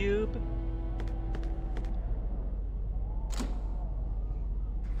GameCube.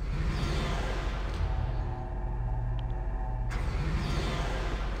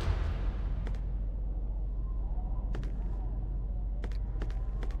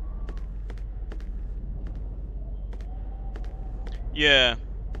 Yeah,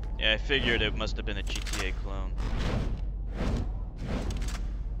 I figured it must have been a GTA clone.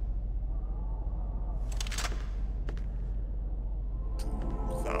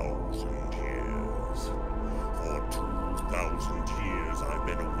 For 2,000 years I've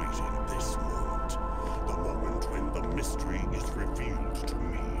been awaiting this moment. The moment when the mystery is revealed to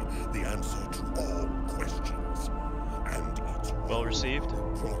me, the answer to all questions. And it well received.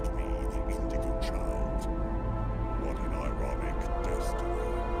 Brought me the Indigo child. What an ironic destiny.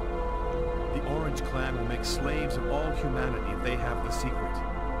 The Orange Clan will make slaves of all humanity if they have the secret.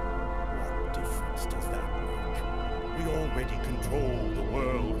 What difference does that make? We already control the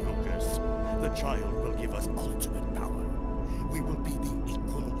world, Lucas. The child will give us ultimate power. We will be the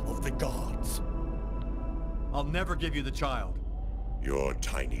equal of the gods. I'll never give you the child. Your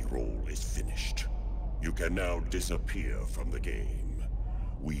tiny role is finished. You can now disappear from the game.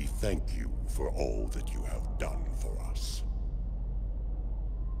 We thank you for all that you have done for us.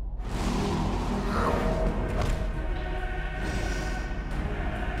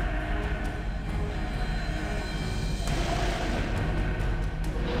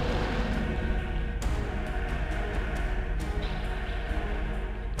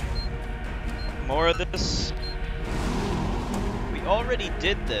 More of this. We already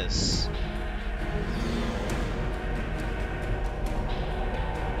did this.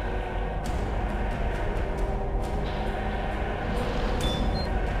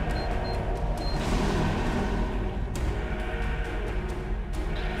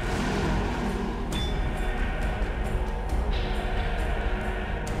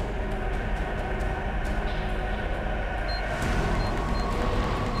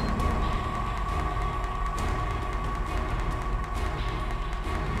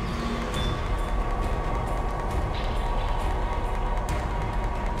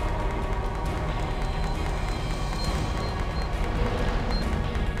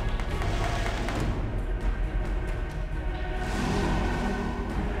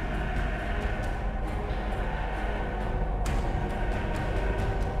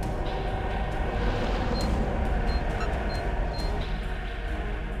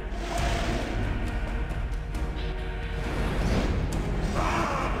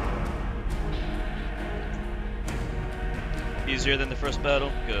 Easier than the first battle?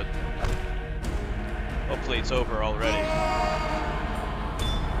 Good. Hopefully it's over already.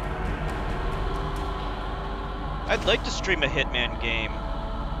 I'd like to stream a Hitman game,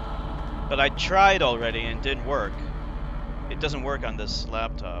 but I tried already and it didn't work. It doesn't work on this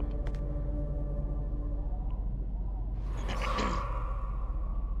laptop.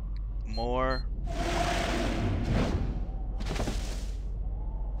 More.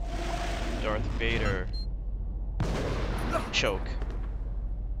 Darth Vader. Choke.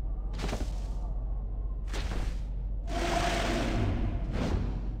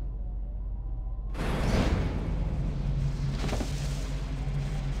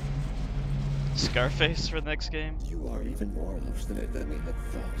 Scarface for the next game? You are even more obstinate than we had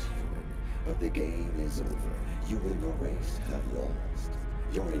thought, human. But the game is over. You and your race have lost.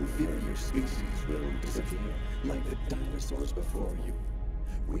 Your inferior species will disappear like the dinosaurs before you.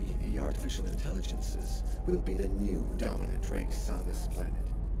 We, the artificial intelligences, will be the new dominant race on this planet.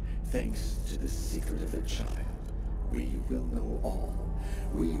 Thanks to the secret of the child, we will know all.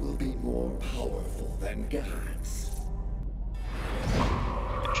 We will be more powerful than gods.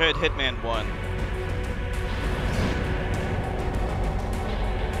 I tried Hitman 1.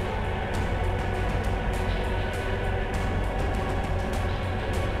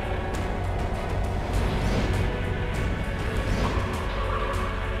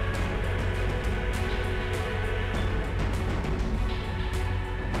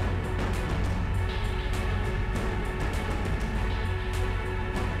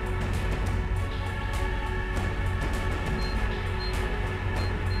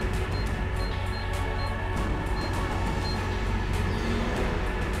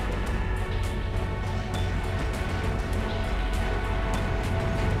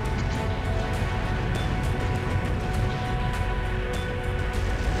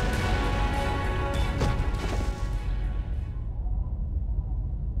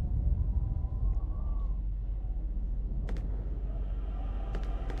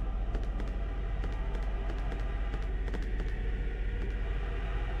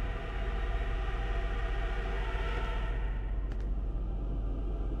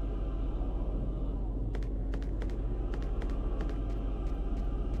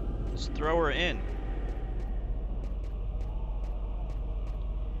 Throw her in.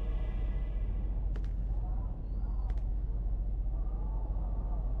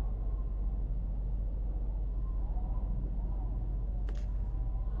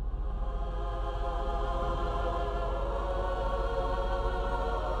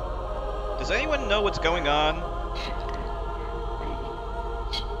 Does anyone know what's going on?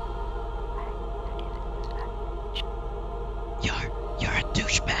 You're a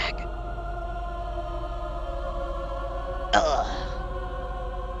douchebag. Ugh.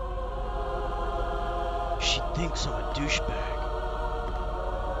 She thinks I'm a douchebag.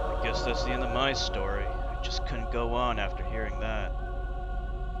 I guess that's the end of my story. I just couldn't go on after hearing that.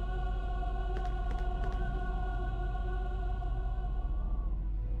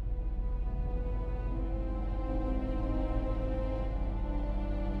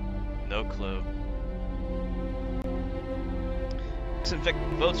 No clue. Vic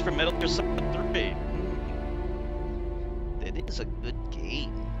votes for Metal Gear Solid 3. It is a good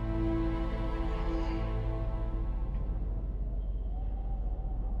game.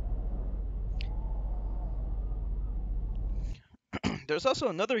 There's also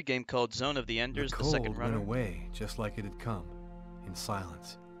another game called Zone of the Enders, the second runner. The cold went away, just like it had come, in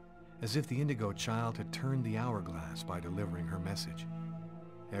silence, as if the Indigo child had turned the hourglass by delivering her message.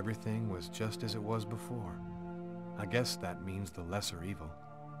 Everything was just as it was before. I guess that means the lesser evil.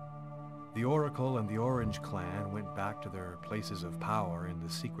 The Oracle and the Orange Clan went back to their places of power in the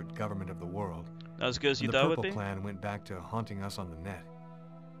secret government of the world. Not as good as you thought would be? The Purple Clan went back to haunting us on the net.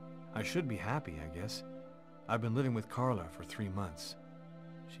 I should be happy, I guess. I've been living with Carla for 3 months.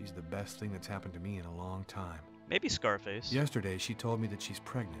 She's the best thing that's happened to me in a long time. Maybe Scarface. Yesterday, she told me that she's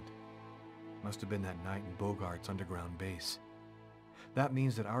pregnant. Must have been that night in Bogart's underground base. That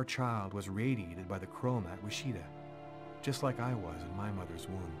means that our child was radiated by the chrome at Wishida, just like I was in my mother's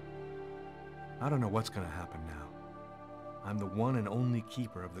womb. I don't know what's gonna happen now. I'm the one and only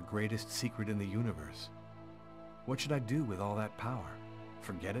keeper of the greatest secret in the universe. What should I do with all that power?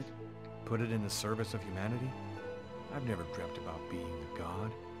 Forget it? Put it in the service of humanity? I've never dreamt about being a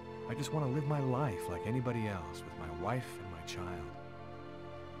god. I just want to live my life like anybody else with my wife and my child.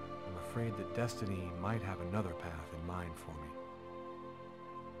 I'm afraid that destiny might have another path in mind for me.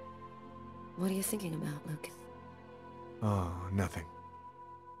 What are you thinking about, Lucas? Oh, nothing.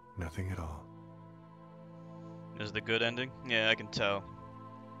 Nothing at all. Is the good ending? Yeah, I can tell.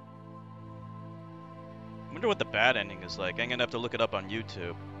 I wonder what the bad ending is like. I'm gonna have to look it up on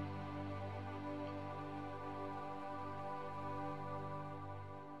YouTube.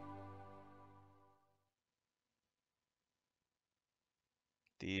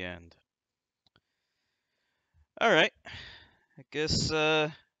 The end. Alright. I guess,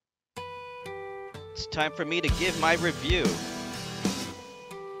 it's time for me to give my review.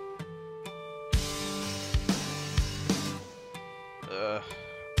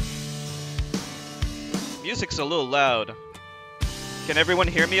 Music's a little loud. Can everyone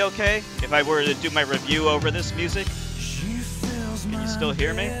hear me okay? If I were to do my review over this music? Can you still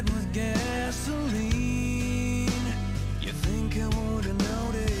hear me?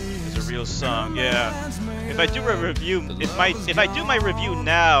 It's a real song, yeah. If I do a review, if I do my review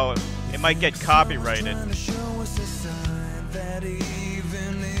now, it might get copyrighted.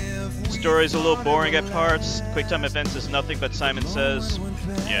 Story's a little boring at parts. QuickTime events is nothing but Simon Says.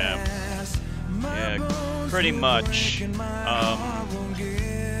 Yeah, pretty much.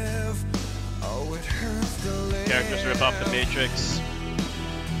 Characters rip off the Matrix.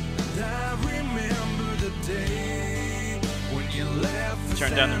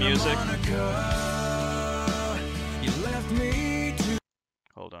 Turn down the music.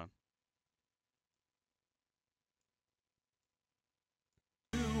 Hold on.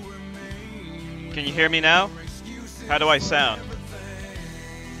 Can you hear me now? How do I sound?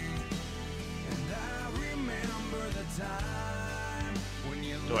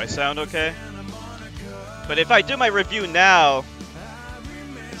 Do I sound okay? But if I do my review now,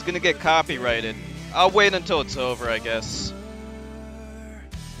 it's gonna get copyrighted. I'll wait until it's over, I guess.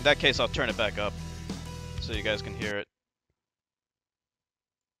 In that case, I'll turn it back up so you guys can hear it.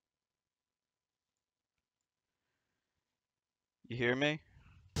 You hear me?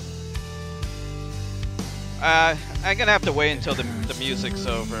 I'm gonna have to wait until the music's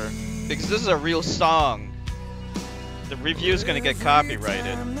over, because this is a real song. The review's gonna get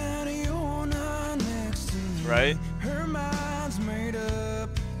copyrighted. Right?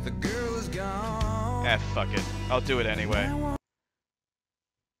 Ah, fuck it. I'll do it anyway.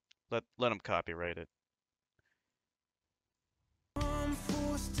 Let them copyright it.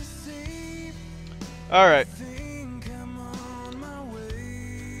 Alright.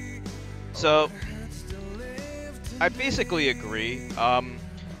 So, I basically agree.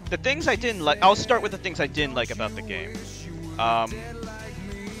 The things I didn't like... I'll start with the things I didn't like about the game. I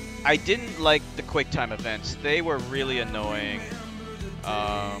didn't like the QuickTime events. They were really annoying.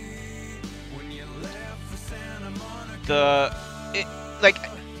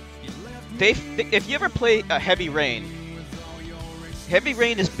 If you ever play Heavy Rain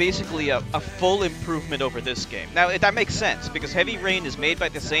is basically a full improvement over this game. Now, that makes sense, because Heavy Rain is made by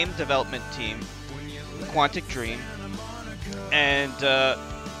the same development team, Quantic Dream, and the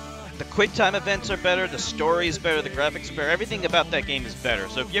QuickTime events are better, the story is better, the graphics are better, everything about that game is better.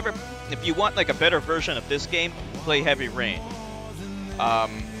 So if you want like a better version of this game, play Heavy Rain. Now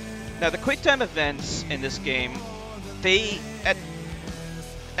the QuickTime events in this game, they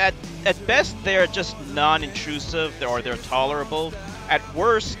at best they're just non-intrusive, or they're tolerable. At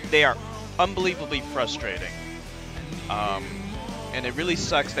worst, they are unbelievably frustrating. And it really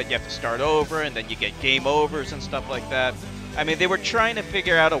sucks that you have to start over, and then you get game overs and stuff like that. I mean, they were trying to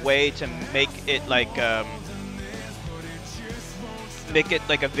figure out a way to make it like a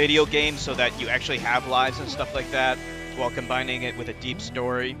video game, so that you actually have lives and stuff like that, while combining it with a deep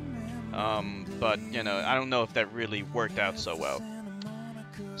story. But you know, I don't know if that really worked out so well.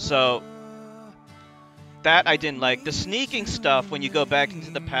 So that I didn't like. The sneaking stuff, when you go back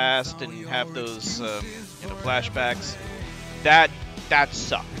into the past and have those flashbacks, that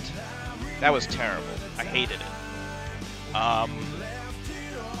sucked. That was terrible. I hated it. I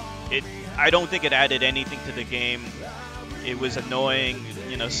don't think it added anything to the game. It was annoying.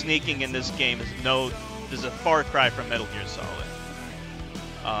 You know, sneaking in this game is a far cry from Metal Gear Solid.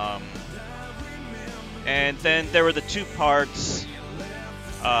 And then there were the two parts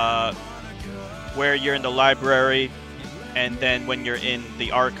where you're in the library, and then when you're in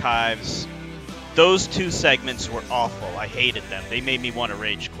the archives. Those two segments were awful. I hated them. They made me want to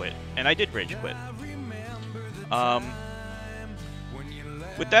rage quit, and I did rage quit.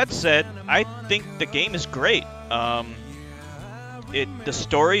 With that said, I think the game is great. The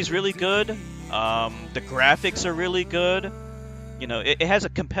story's really good. The graphics are really good. You know, it has a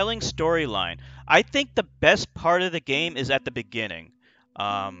compelling storyline. I think the best part of the game is at the beginning.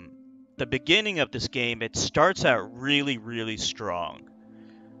 The beginning of this game, it starts out really, really strong.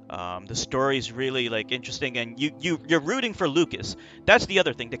 The story's really interesting, and you're rooting for Lucas. That's the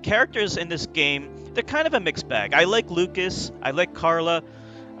other thing. The characters in this game, they're kind of a mixed bag. I like Lucas. I like Carla.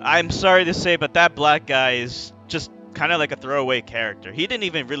 I'm sorry to say, but that black guy is just kind of like a throwaway character. He didn't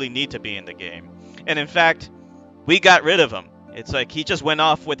even really need to be in the game. And in fact, we got rid of him. It's like he just went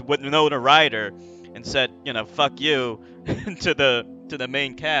off with Winona Ryder and said, you know, fuck you to the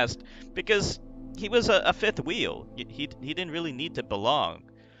main cast, because he was a fifth wheel. He didn't really need to belong.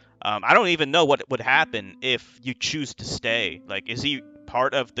 I don't even know what would happen if you choose to stay. Like, is he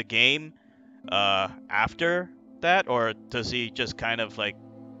part of the game after that, or does he just kind of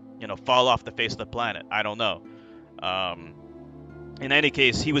fall off the face of the planet? I don't know. In any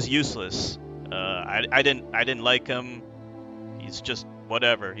case, he was useless. I didn't like him. He's just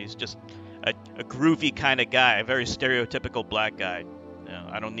whatever. He's just a groovy kind of guy, a very stereotypical black guy. You know,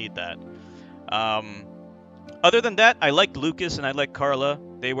 I don't need that. Other than that, I liked Lucas and I liked Carla.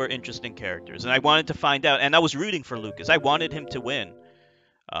 They were interesting characters, and I wanted to find out. And I was rooting for Lucas. I wanted him to win.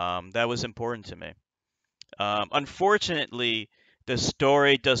 That was important to me. Unfortunately, the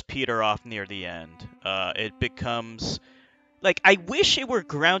story does peter off near the end. It becomes I wish it were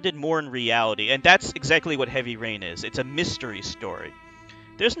grounded more in reality, and that's exactly what Heavy Rain is. It's a mystery story.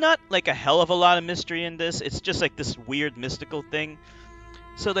 There's not a hell of a lot of mystery in this. It's just this weird mystical thing.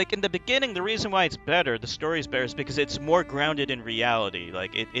 So in the beginning, the reason why it's better, the story's better, is because it's more grounded in reality.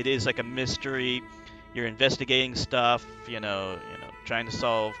 It is a mystery. You're investigating stuff, trying to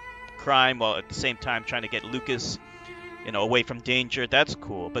solve crime while at the same time trying to get Lucas away from danger. That's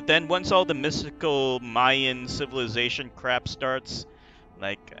cool. But then once all the mystical Mayan civilization crap starts,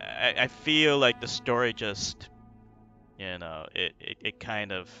 I feel like the story just, it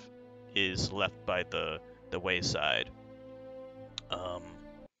kind of is left by the wayside.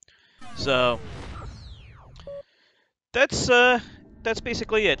 So that's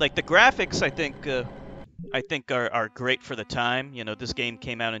basically it. The graphics, I think are great for the time. This game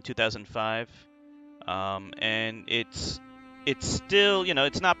came out in 2005. And it's still,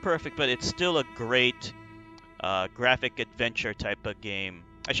 it's not perfect, but it's still a great graphic adventure type of game.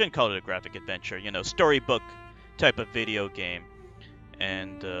 I shouldn't call it a graphic adventure, storybook type of video game.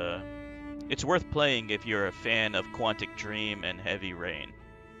 And it's worth playing if you're a fan of Quantic Dream and Heavy Rain.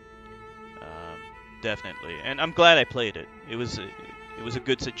 Definitely. And I'm glad I played it. It was a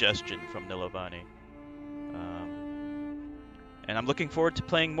good suggestion from Nilovani. And I'm looking forward to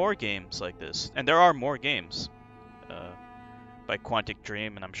playing more games like this. And there are more games by Quantic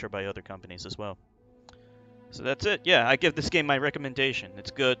Dream, and I'm sure by other companies as well. So that's it. Yeah, I give this game my recommendation.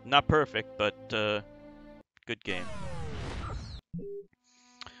 It's good. Not perfect, but good game.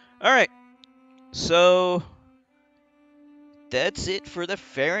 Alright. So that's it for the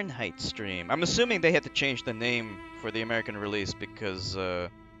Fahrenheit stream. I'm assuming they had to change the name for the American release because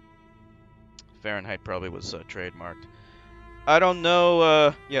Fahrenheit probably was trademarked. I don't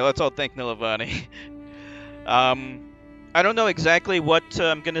know. Yeah, let's all thank Nilavani. I don't know exactly what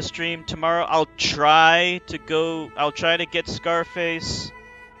I'm gonna stream tomorrow. I'll try to get Scarface.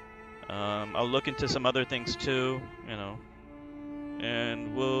 I'll look into some other things too, you know,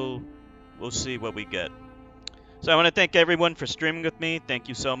 and we'll see what we get. So I want to thank everyone for streaming with me. Thank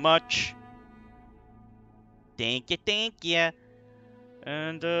you so much. Thank you.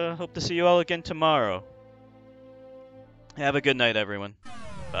 And hope to see you all again tomorrow. Have a good night, everyone.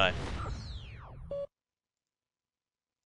 Bye.